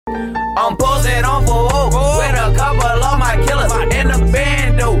I'm posted on 4'o with a couple of my killers in the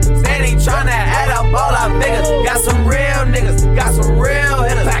bando. Steady tryna add up all our figures. Got some real niggas, got some real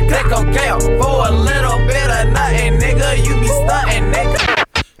hitters. Click on KO for a little bit of nothing, nigga. You be stunting, nigga.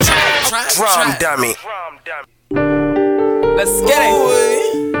 Drum-Dummy. Let's get it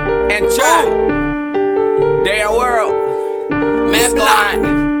and try. Damn world, man, blind.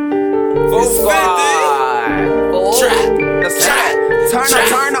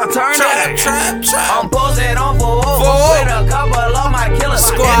 Turn up. I'm posted on 4'o with a couple of my killers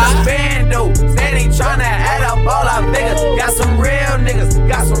in the bando. Steady tryna add up all our figures. Got some real niggas,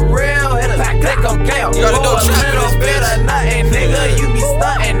 got some real hitters. Click on KO for a little bit of nothing, nigga. You be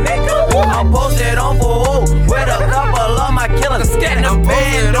stunting, nigga. I'm posted on 4'o with a couple of my killers in the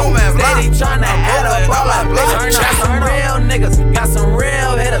bando. Steady tryna add up all our figures. Got some real niggas, got some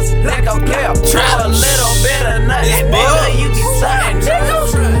real hitters. Click on KO for a little bit of nothing, nigga. You be stunting,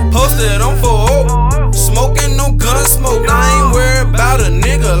 nigga. Posted on 4'o, smoking no gun smoke. I ain't worried about a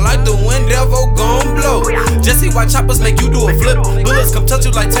nigga like the wind devil gon' blow. Jesse, why choppers make you do a flip? Bullets come touch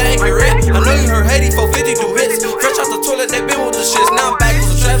you like Tangy Red. I know you heard Haiti 450 do hits. Fresh out the toilet, they been with the shits. Now I'm back with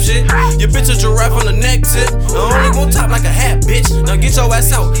some trap shit. Your bitch a giraffe on the neck tip. I only gon' top like a hat, bitch. Now get your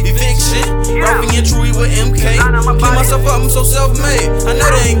ass out, eviction. Ralphie and Truey with MK. Keep myself up, I'm so self-made. I know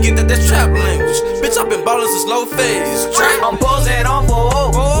they ain't get that, that's trap language. Bitch, I've been ballin' since low phase. I'm posted on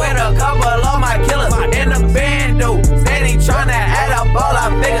 4'o with a couple of my killers in the bando. Steady tryna add up all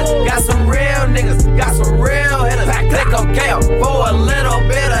our figures. Got some real niggas, got some real hitters. Click on KO for a little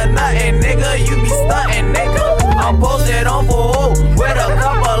bit of nothing, nigga. You be stunting, nigga. I'm posted on 4'o with a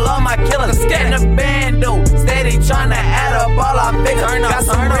couple of my killers in the bando. Steady tryna add up all our figures. Got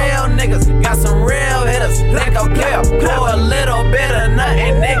some real niggas, got some real hitters. Click on KO for a little bit of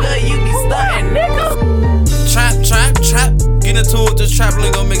nothing, nigga. You be stunting, nigga. Trap. Get into it, this trap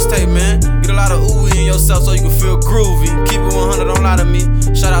lingo mixtape, man. Get a lot of ooh in yourself so you can feel groovy. Keep it 100, don't lie to me.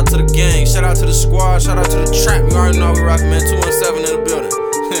 Shout out to the gang, shout out to the squad, shout out to the trap. You already know how we rockin', man. 217 in the building.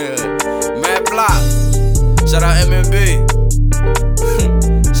 Mad Block. Shout out MMB.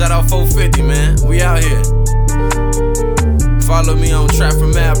 Shout out 450, man. We out here. Follow me on Trap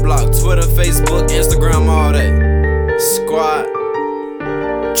from Mad Block. Twitter, Facebook, Instagram, all that. Squad.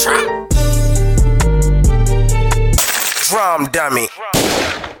 Trap. Drum-Dummy. This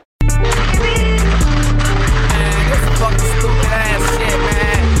fucking stupid ass shit,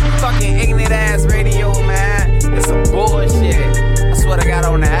 man. Fucking ignorant ass radio, man. It's some bullshit. I swear to God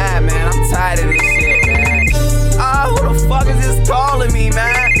on the eye, man. I'm tired of this shit, man. Who the fuck is this calling me,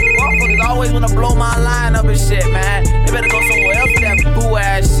 man? Motherfuckers always wanna blow my line up and shit, man. They better go somewhere else with that boo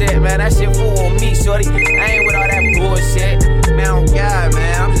ass shit, man. That shit fool on me, shorty. I ain't with all that bullshit. Man, oh God,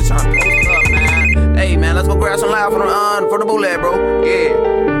 man. I'm just trying to post up, man. Hey, man, let's go grab some live from the bootleg, bro. Yeah.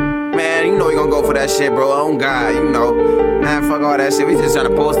 Man, you know we gonna go for that shit, bro. Oh God, you know. Man, fuck all that shit. We just trying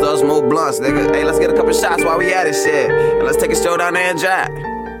to post up, smoke blunts, nigga. Hey, let's get a couple shots while we at it, shit. And let's take a stroll down there and drive.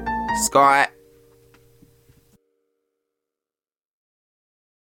 Scar.